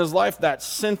first time in his life, that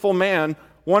sinful man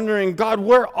wondering, God,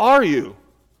 where are you?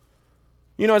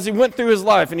 As he went through his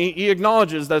life and he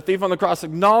acknowledges that thief on the cross, I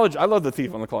love the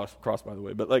thief on the cross, by the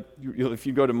way, but if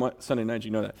you go to Sunday night,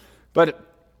 you know that. But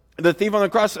the thief on the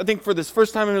cross, I think for this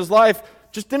first time in his life,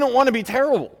 just didn't want to be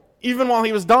terrible, even while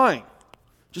he was dying.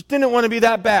 Just didn't want to be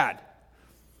that bad.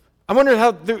 I wonder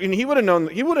and he would have known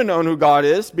who God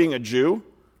is, being a Jew.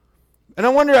 And I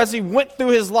wonder as he went through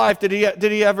his life, did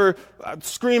he ever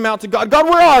scream out to God, God,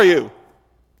 where are you?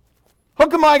 How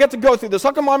come I get to go through this?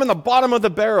 How come I'm in the bottom of the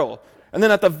barrel? And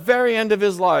then at the very end of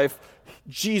his life,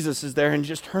 Jesus is there and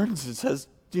just turns and says,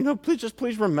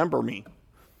 please remember me.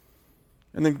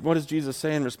 And then what does Jesus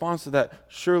say in response to that?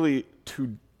 Surely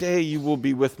today you will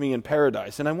be with me in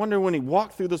paradise. And I wonder when he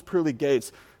walked through those pearly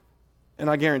gates, and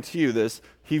I guarantee you this,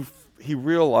 he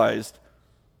realized,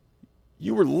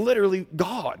 you were literally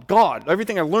God.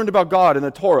 Everything I learned about God in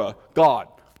the Torah, God.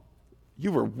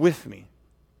 You were with me,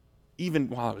 even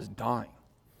while I was dying.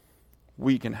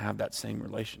 We can have that same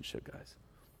relationship, guys.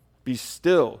 Be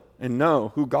still and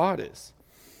know who God is.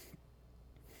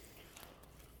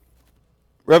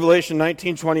 Revelation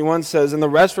 19:21 says, and the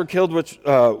rest were killed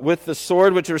with the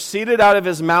sword which proceeded out of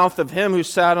his mouth of him who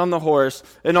sat on the horse,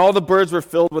 and all the birds were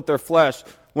filled with their flesh.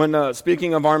 When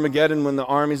speaking of Armageddon, when the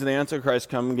armies of the Antichrist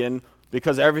come again,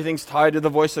 because everything's tied to the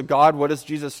voice of God, what does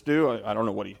Jesus do? I don't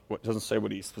know what doesn't say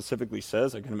what he specifically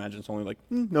says. I can imagine it's only like,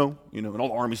 no, and all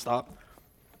the armies stop.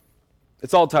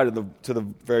 It's all tied to the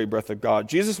very breath of God.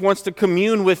 Jesus wants to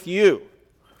commune with you.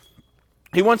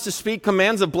 He wants to speak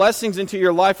commands of blessings into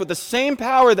your life with the same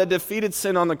power that defeated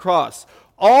sin on the cross.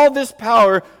 All this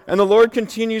power, and the Lord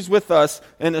continues with us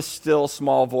in a still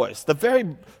small voice. The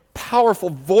very powerful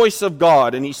voice of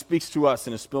God, and he speaks to us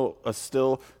in a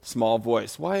still small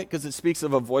voice. Why? Because it speaks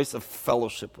of a voice of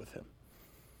fellowship with him.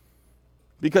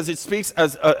 Because it speaks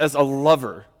as a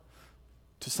lover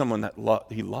to someone that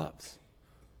he loves.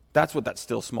 That's what that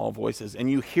still small voice is.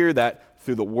 And you hear that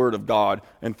through the word of God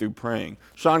and through praying.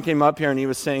 Sean came up here and he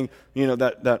was saying,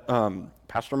 that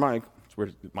Pastor Mike,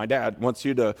 my dad, wants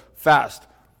you to fast.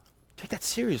 Take that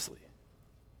seriously.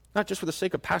 Not just for the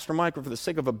sake of Pastor Mike or for the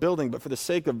sake of a building, but for the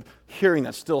sake of hearing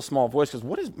that still small voice.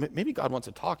 Because maybe God wants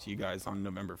to talk to you guys on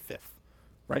November 5th,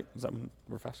 right? Is that when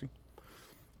we're fasting?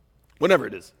 Whatever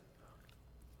it is.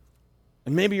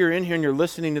 And maybe you're in here and you're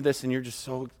listening to this and you're just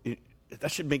that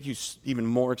should make you even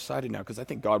more excited now, because I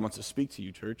think God wants to speak to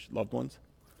you, church, loved ones.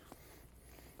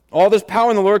 All this power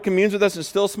in the Lord communes with us in a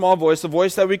still small voice, a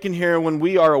voice that we can hear when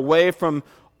we are away from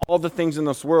all the things in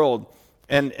this world,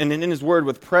 and in his word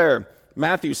with prayer.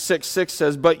 Matthew 6:6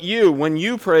 says, but you, when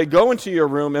you pray, go into your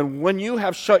room, and when you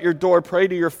have shut your door, pray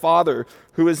to your Father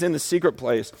who is in the secret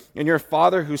place, and your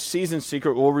Father who sees in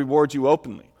secret will reward you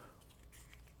openly.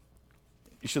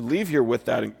 You should leave here with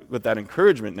that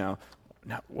encouragement now.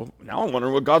 Now I'm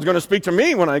wondering what God's going to speak to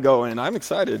me when I go in. I'm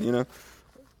excited,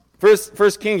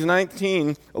 First Kings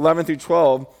 19:11 through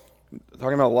 12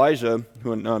 talking about Elijah,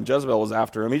 who Jezebel was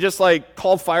after him. He just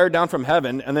called fire down from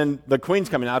heaven, and then the queen's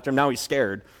coming after him. Now he's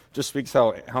scared. Just speaks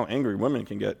how angry women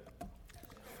can get.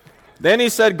 Then he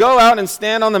said, "Go out and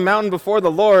stand on the mountain before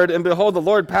the Lord." And behold, the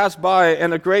Lord passed by,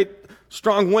 and a great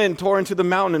strong wind tore into the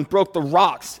mountain and broke the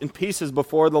rocks in pieces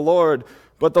before the Lord.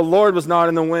 But the Lord was not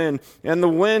in the wind. And the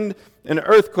wind, an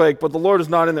earthquake, but the Lord was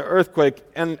not in the earthquake.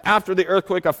 And after the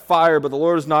earthquake, a fire, but the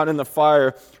Lord was not in the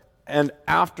fire. And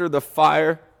after the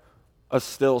fire, a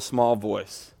still small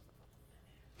voice.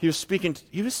 He was speaking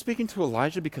to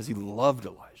Elijah because he loved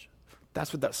Elijah.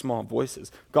 That's what that small voice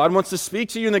is. God wants to speak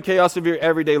to you in the chaos of your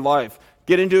everyday life.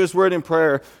 Get into his word in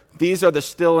prayer. These are the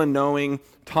still and knowing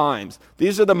times.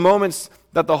 These are the moments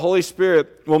that the Holy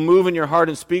Spirit will move in your heart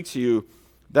and speak to you.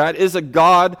 That is a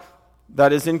God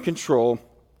that is in control.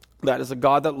 That is a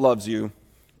God that loves you.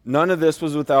 None of this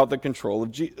was without the control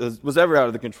of was ever out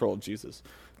of the control of Jesus.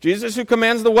 Jesus, who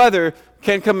commands the weather,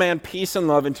 can command peace and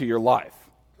love into your life.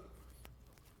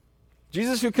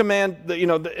 Jesus, who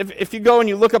if you go and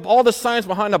you look up all the science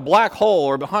behind a black hole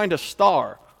or behind a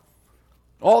star,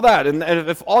 all that, and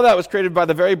if all that was created by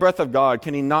the very breath of God,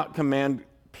 can he not command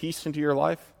peace into your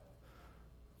life?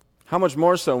 How much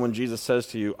more so when Jesus says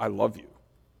to you, "I love you,"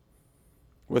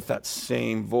 with that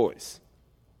same voice.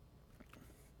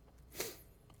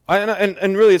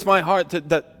 And really, it's my heart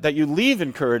that you leave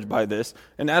encouraged by this.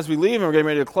 And as we leave and we're getting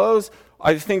ready to close,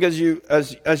 I think as you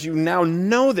now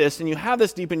know this and you have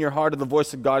this deep in your heart of the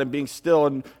voice of God and being still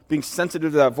and being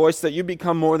sensitive to that voice, that you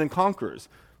become more than conquerors.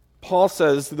 Paul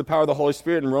says through the power of the Holy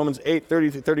Spirit in Romans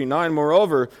 8:30-39,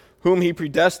 "Moreover, whom he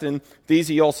predestined, these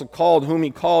he also called. Whom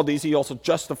he called, these he also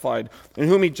justified. And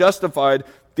whom he justified,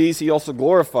 these he also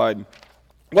glorified.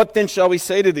 What then shall we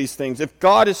say to these things? If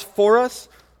God is for us,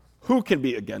 who can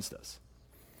be against us?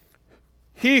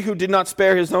 He who did not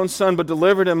spare his own son, but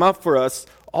delivered him up for us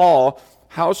all,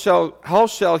 how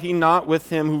shall he not with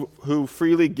him who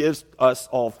freely gives us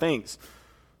all things?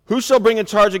 Who shall bring a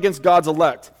charge against God's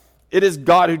elect? It is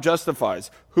God who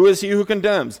justifies. Who is he who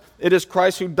condemns? It is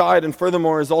Christ who died and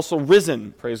furthermore is also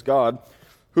risen, praise God,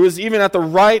 who is even at the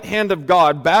right hand of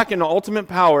God, back in ultimate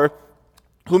power,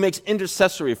 who makes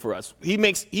intercessory for us. He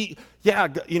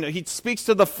speaks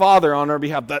to the Father on our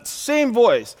behalf. That same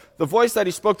voice, the voice that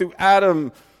he spoke through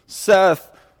Adam, Seth,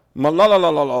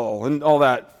 Malalalala, and all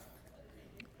that,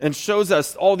 and shows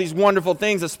us all these wonderful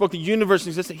things that spoke the universe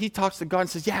existence. He talks to God and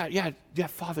says, yeah,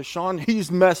 Father Sean,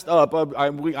 he's messed up.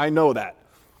 I know that.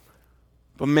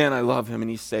 But man, I love him, and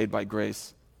he's saved by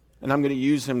grace. And I'm going to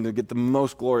use him to get the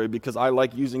most glory because I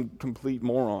like using complete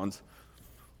morons,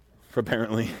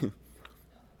 apparently.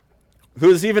 Who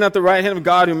is even at the right hand of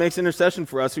God, who makes intercession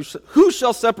for us. Who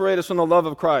shall separate us from the love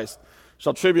of Christ?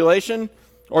 Shall tribulation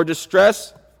or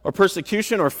distress or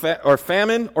persecution or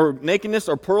famine or nakedness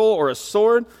or peril or a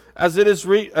sword? As it is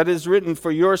written,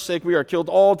 for your sake we are killed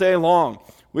all day long.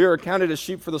 We are accounted as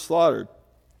sheep for the slaughter.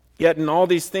 Yet in all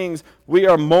these things we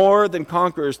are more than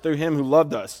conquerors through him who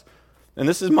loved us. And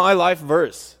this is my life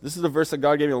verse. This is a verse that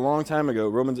God gave me a long time ago,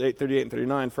 Romans 8:38 and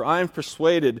 39. For I am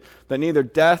persuaded that neither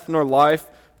death nor life,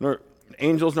 nor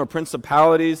angels, nor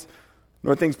principalities,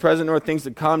 nor things present, nor things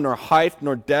to come, nor height,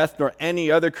 nor depth, nor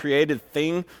any other created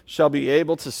thing shall be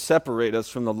able to separate us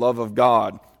from the love of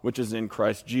God, which is in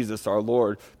Christ Jesus our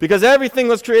Lord. Because everything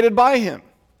was created by him.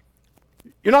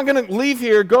 You're not going to leave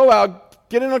here, go out,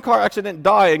 get in a car accident,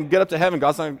 die, and get up to heaven.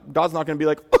 God's not going to be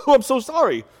like, "Oh, I'm so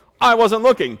sorry. I wasn't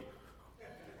looking.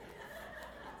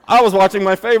 I was watching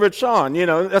my favorite Sean."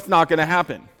 That's not going to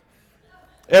happen.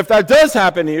 If that does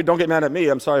happen to you, don't get mad at me.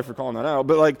 I'm sorry for calling that out.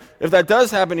 But if that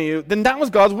does happen to you, then that was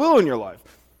God's will in your life.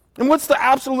 And what's the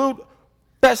absolute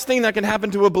best thing that can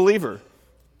happen to a believer?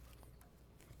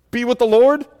 Be with the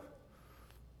Lord?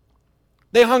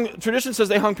 Tradition says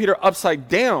they hung Peter upside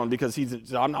down because he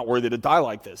said, "I'm not worthy to die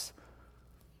like this."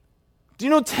 Do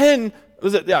you know 10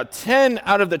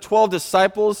 out of the 12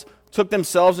 disciples took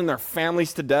themselves and their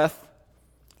families to death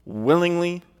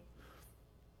willingly?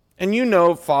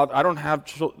 And Father, I don't have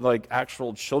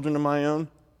actual children of my own,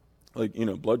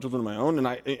 blood children of my own, and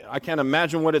I can't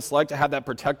imagine what it's like to have that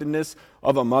protectiveness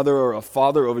of a mother or a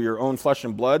father over your own flesh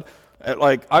and blood.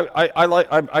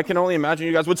 I can only imagine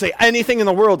you guys would say anything in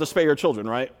the world to spare your children,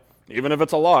 right? Even if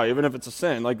it's a lie, even if it's a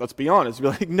sin. Let's be honest. You'd be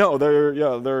like, no,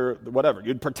 they're whatever.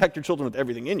 You'd protect your children with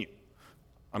everything in you,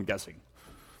 I'm guessing.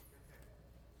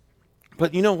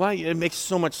 But you know why? It makes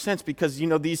so much sense because,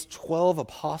 these 12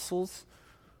 apostles,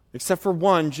 except for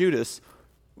one, Judas,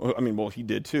 he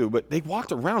did too, but they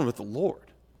walked around with the Lord.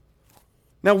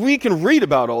 Now, we can read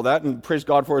about all that, and praise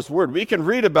God for his word. We can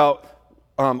read about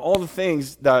all the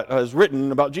things that is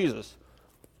written about Jesus.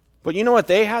 But you know what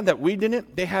they had that we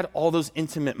didn't? They had all those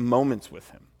intimate moments with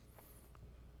him.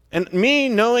 And me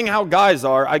knowing how guys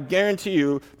are, I guarantee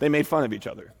you they made fun of each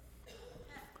other.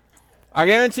 I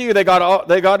guarantee you they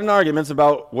got in arguments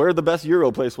about where the best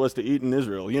Euro place was to eat in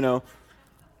Israel, you know.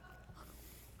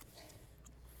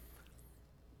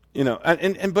 And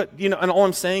all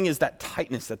I'm saying is that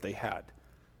tightness that they had.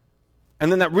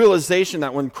 And then that realization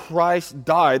that when Christ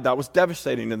died, that was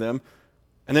devastating to them.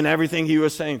 And then everything he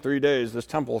was saying, 3 days, this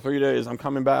temple, 3 days, I'm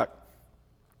coming back.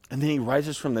 And then he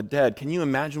rises from the dead. Can you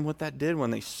imagine what that did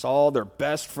when they saw their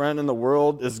best friend in the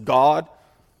world is God?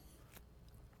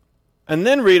 And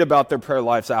then read about their prayer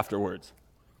lives afterwards.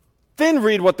 Then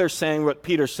read what they're saying, what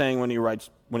Peter's saying when he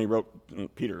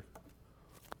wrote Peter.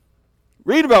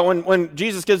 Read about when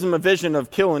Jesus gives him a vision of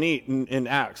kill and eat in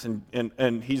Acts,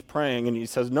 and he's praying, and he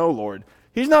says, no, Lord.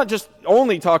 He's not just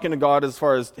only talking to God as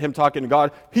far as him talking to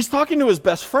God. He's talking to his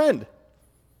best friend.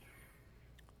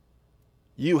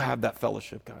 You have that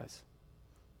fellowship, guys.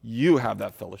 You have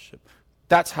that fellowship.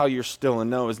 That's how you're still in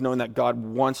know, is knowing that God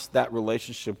wants that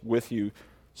relationship with you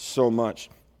so much.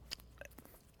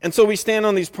 And so we stand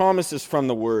on these promises from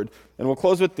the Word. And we'll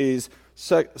close with these.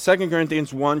 2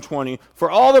 Corinthians 1:20. For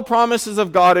all the promises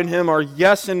of God in him are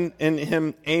yes in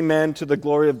him, amen, to the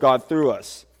glory of God through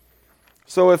us.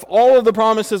 So if all of the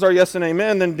promises are yes and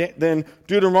amen, then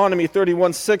Deuteronomy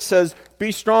 31:6 says, be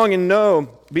strong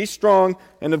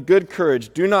and of good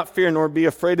courage. Do not fear nor be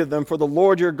afraid of them, for the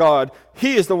Lord your God,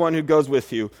 he is the one who goes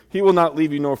with you. He will not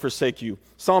leave you nor forsake you.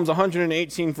 Psalms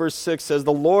 118 verse 6 says,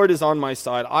 the Lord is on my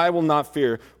side. I will not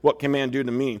fear. What can man do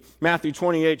to me? Matthew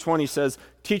 28:20 says,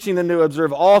 teaching them to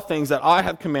observe all things that I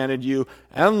have commanded you,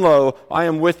 and lo, I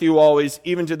am with you always,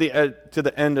 even to the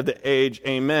end of the age.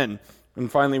 Amen. And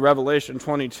finally, Revelation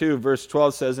 22, verse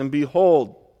 12 says, and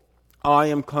behold, I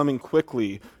am coming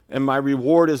quickly, and my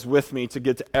reward is with me to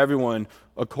give to everyone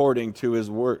according to his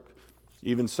work.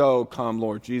 Even so, come,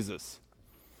 Lord Jesus.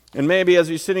 And maybe as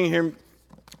you're sitting here,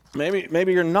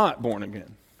 maybe you're not born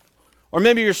again. Or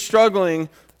maybe you're struggling,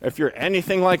 if you're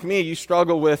anything like me, you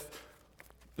struggle with,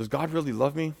 does God really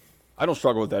love me? I don't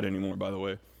struggle with that anymore, by the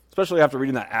way. Especially after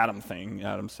reading that Adam thing,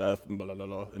 Adam, Seth, and blah, blah,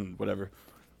 blah, and whatever.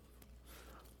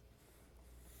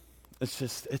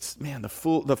 The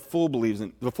fool believes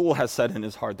the fool has said in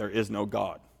his heart, there is no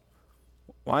God.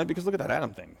 Why? Because look at that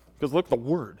Adam thing. Because look at the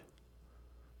word.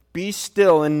 Be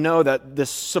still and know that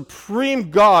this supreme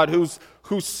God,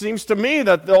 who seems to me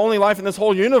that the only life in this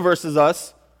whole universe is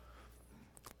us,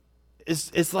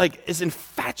 is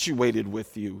infatuated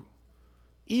with you.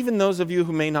 Even those of you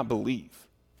who may not believe.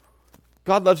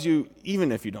 God loves you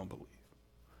even if you don't believe.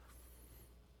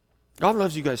 God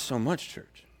loves you guys so much,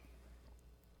 church.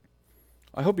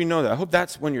 I hope you know that. I hope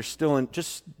that's when you're still in.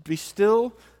 Just be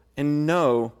still and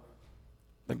know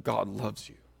that God loves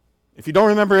you. If you don't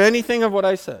remember anything of what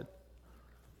I said,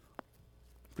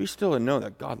 be still and know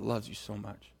that God loves you so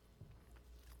much.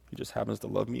 He just happens to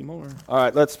love me more. All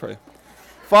right, let's pray.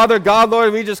 Father God,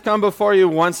 Lord, we just come before you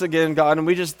once again, God, and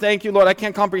we just thank you, Lord. I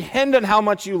can't comprehend on how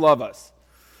much you love us.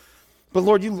 But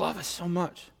Lord, you love us so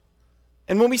much.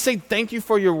 And when we say thank you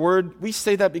for your word, we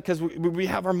say that because we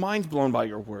have our minds blown by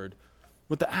your word.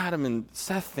 With the Adam and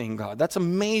Seth thing, God. That's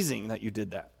amazing that you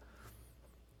did that.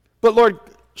 But Lord,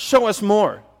 show us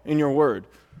more in your word.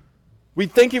 We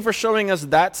thank you for showing us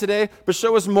that today, but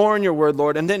show us more in your word,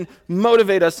 Lord, and then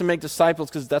motivate us to make disciples,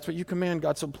 because that's what you command,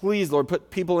 God. So please, Lord,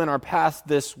 put people in our path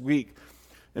this week.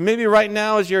 And maybe right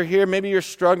now as you're here, maybe you're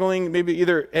struggling, maybe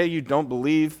either A, you don't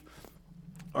believe,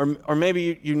 or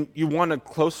maybe you want a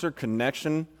closer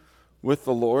connection with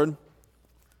the Lord.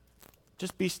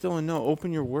 Just be still and know.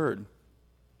 Open your word.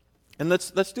 And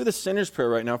let's do the sinner's prayer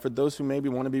right now for those who maybe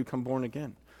want to become born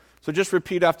again. So just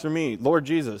repeat after me. Lord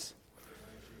Jesus,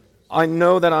 I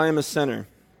know that I am a sinner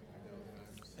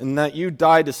and that you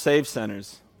died to save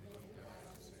sinners,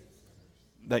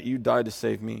 that you died to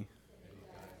save me.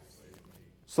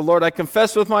 So Lord, I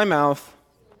confess with my mouth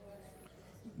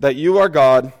that you are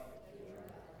God,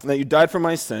 and that you died for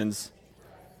my sins,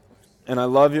 and I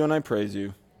love you and I praise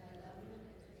you.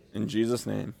 In Jesus'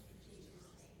 name,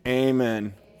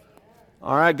 amen.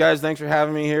 All right, guys, thanks for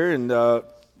having me here, and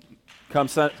come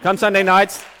Sunday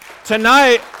nights.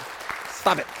 Tonight,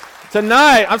 stop it.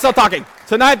 Tonight, I'm still talking.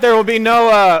 Tonight there will be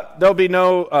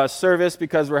no service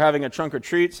because we're having a trunk or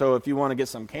treat. So if you want to get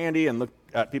some candy and look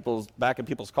at people's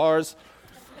cars,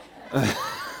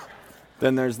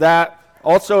 then there's that.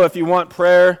 Also, if you want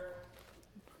prayer,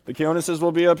 the Keonuses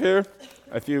will be up here.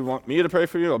 If you want me to pray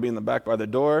for you, I'll be in the back by the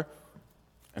door.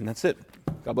 And that's it.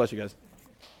 God bless you guys.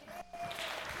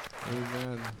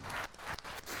 Amen.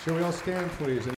 Shall we all stand, please?